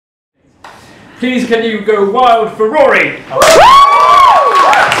Please can you go wild for Ruari? I've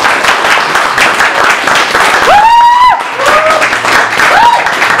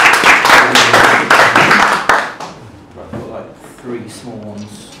got like 3 small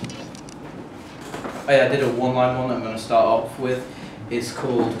ones. Oh yeah, I did a one-line one that I'm going to start off with. It's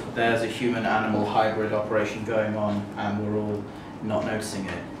called There's a Human-Animal Hybrid Operation Going On and We're All Not Noticing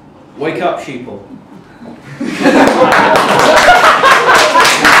It. Wake up, sheeple.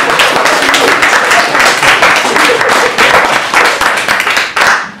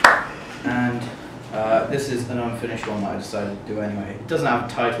 And this is an unfinished one that I decided to do anyway. It doesn't have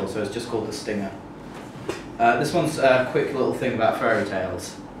a title, so it's just called The Stinger. This one's a quick little thing about fairy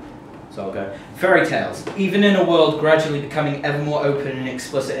tales. So I'll go. Fairy tales. Even in a world gradually becoming ever more open and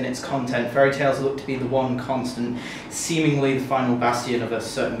explicit in its content, fairy tales look to be the one constant, seemingly the final bastion of a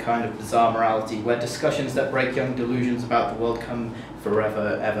certain kind of bizarre morality, where discussions that break young delusions about the world come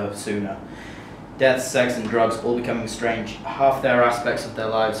forever, ever sooner. Death, sex, and drugs all becoming strange. Half their aspects of their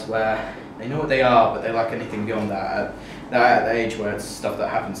lives where they know what they are, but they lack anything beyond that. They're at the age where it's stuff that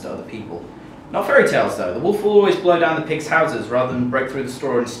happens to other people. Not fairy tales though. The wolf will always blow down the pig's houses rather than break through the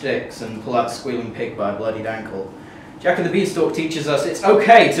straw and sticks and pull out the squealing pig by a bloodied ankle. Jack and the Beanstalk teaches us it's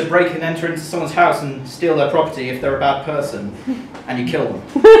okay to break and enter into someone's house and steal their property if they're a bad person, and you kill them.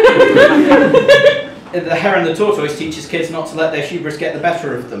 The Hare and the Tortoise teaches kids not to let their hubris get the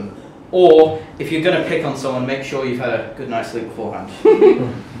better of them, or if you're going to pick on someone, make sure you've had a good night's sleep beforehand.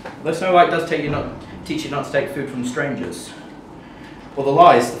 Though Snow White does teach you not to take food from strangers. Or the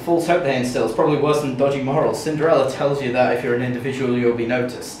lies, the false hope they instill is probably worse than dodgy morals. Cinderella tells you that if you're an individual, you'll be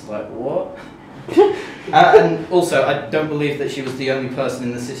noticed. Like, what? And also, I don't believe that she was the only person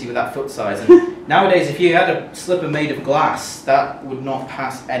in the city with that foot size. And nowadays, if you had a slipper made of glass, that would not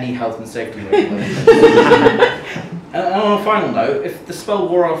pass any health and safety regulations. And on a final note, if the spell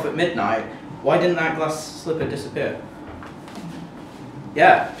wore off at midnight, why didn't that glass slipper disappear?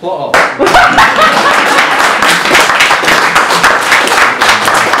 Yeah, plot hole.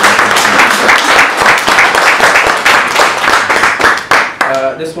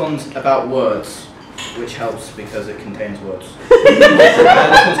 This one's about words, which helps because it contains words.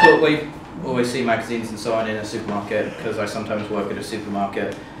 This one's called, we always see magazines and so on in a supermarket, because I sometimes work at a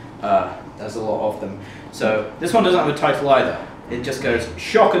supermarket. There's a lot of them. So this one doesn't have a title either. It just goes,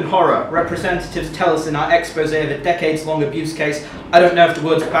 shock and horror. Representatives tell us in our expose of a decades-long abuse case, I don't know if the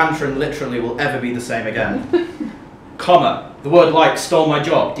words banter and literally will ever be the same again. Comma, the word like stole my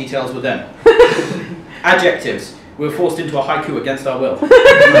job, details within. Adjectives. We were forced into a haiku against our will.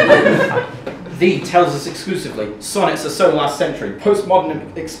 The tells us exclusively, sonnets are so last century,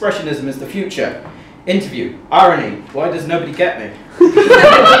 postmodern expressionism is the future. Interview, irony, why does nobody get me?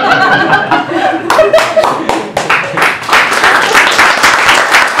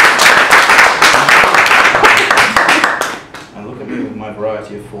 And look at me with my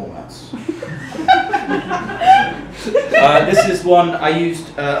variety of formats. This is one I used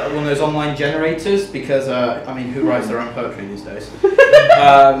one of those online generators because I mean, who writes their own poetry these days?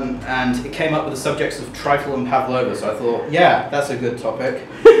 And it came up with the subjects of trifle and pavlova, so I thought, yeah, that's a good topic.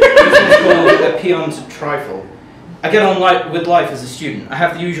 This one's called A Peon to Trifle. I get on with life as a student. I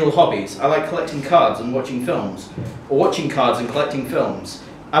have the usual hobbies. I like collecting cards and watching films, or watching cards and collecting films.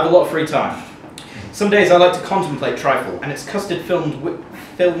 I have a lot of free time. Some days I like to contemplate trifle, and it's custard filled,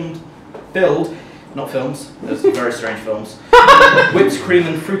 not films, those are very strange films, whipped cream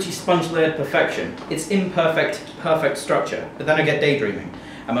and fruity sponge-layered perfection. It's imperfect, perfect structure, but then I get daydreaming,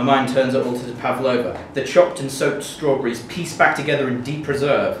 and my mind turns it all to pavlova. The chopped and soaked strawberries piece back together in deep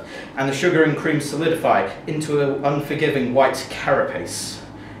reserve, and the sugar and cream solidify into an unforgiving white carapace.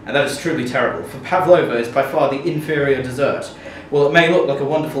 And that is truly terrible, for pavlova is by far the inferior dessert. While it may look like a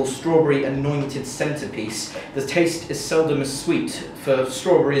wonderful strawberry-anointed centerpiece, the taste is seldom as sweet, for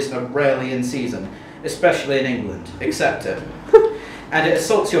strawberries are rarely in season, especially in England. Accept it. And it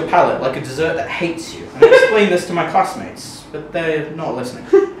assaults your palate like a dessert that hates you. And I explain this to my classmates, but they're not listening.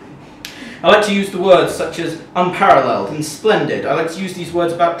 I like to use the words such as unparalleled and splendid. I like to use these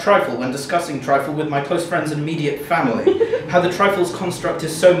words about trifle when discussing trifle with my close friends and immediate family. How the trifle's construct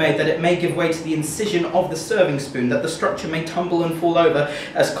is so made that it may give way to the incision of the serving spoon, that the structure may tumble and fall over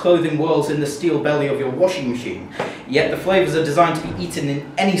as clothing whirls in the steel belly of your washing machine. Yet the flavours are designed to be eaten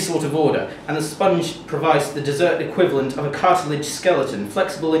in any sort of order, and the sponge provides the dessert equivalent of a cartilage skeleton,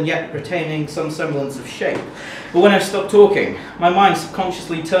 flexible and yet retaining some semblance of shape. But when I stop talking, my mind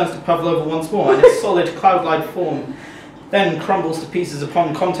subconsciously turns to pavlova once more, and its solid cloud-like form then crumbles to pieces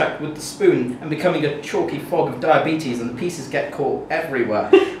upon contact with the spoon, and becoming a chalky fog of diabetes, and the pieces get caught everywhere.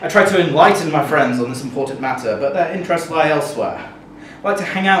 I try to enlighten my friends on this important matter, but their interests lie elsewhere. I like to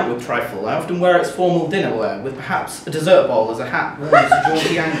hang out with trifle. I often wear its formal dinnerware, with perhaps a dessert bowl as a hat worn as a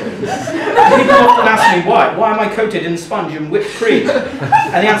jaunty angle. People often ask me why. Why am I coated in sponge and whipped cream?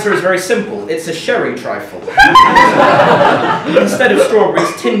 And the answer is very simple. It's a sherry trifle. Instead of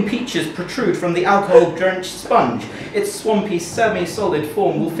strawberries, tin peaches protrude from the alcohol-drenched sponge. Its swampy, semi-solid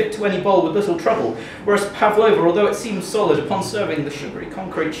form will fit to any bowl with little trouble, whereas pavlova, although it seems solid, upon serving the sugary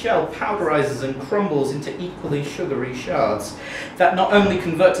concrete shell, powderizes and crumbles into equally sugary shards that not only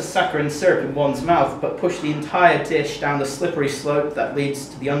convert to saccharine syrup in one's mouth, but push the entire dish down the slippery slope that leads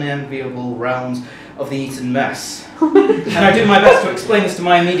to the unenviable realms of the eaten mess. And I do my best to explain this to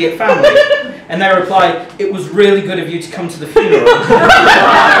my immediate family, and they reply, "It was really good of you to come to the funeral."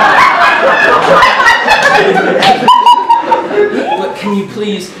 But can you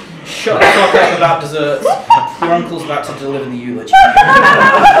please shut the fuck up about desserts? Your uncle's about to deliver the eulogy.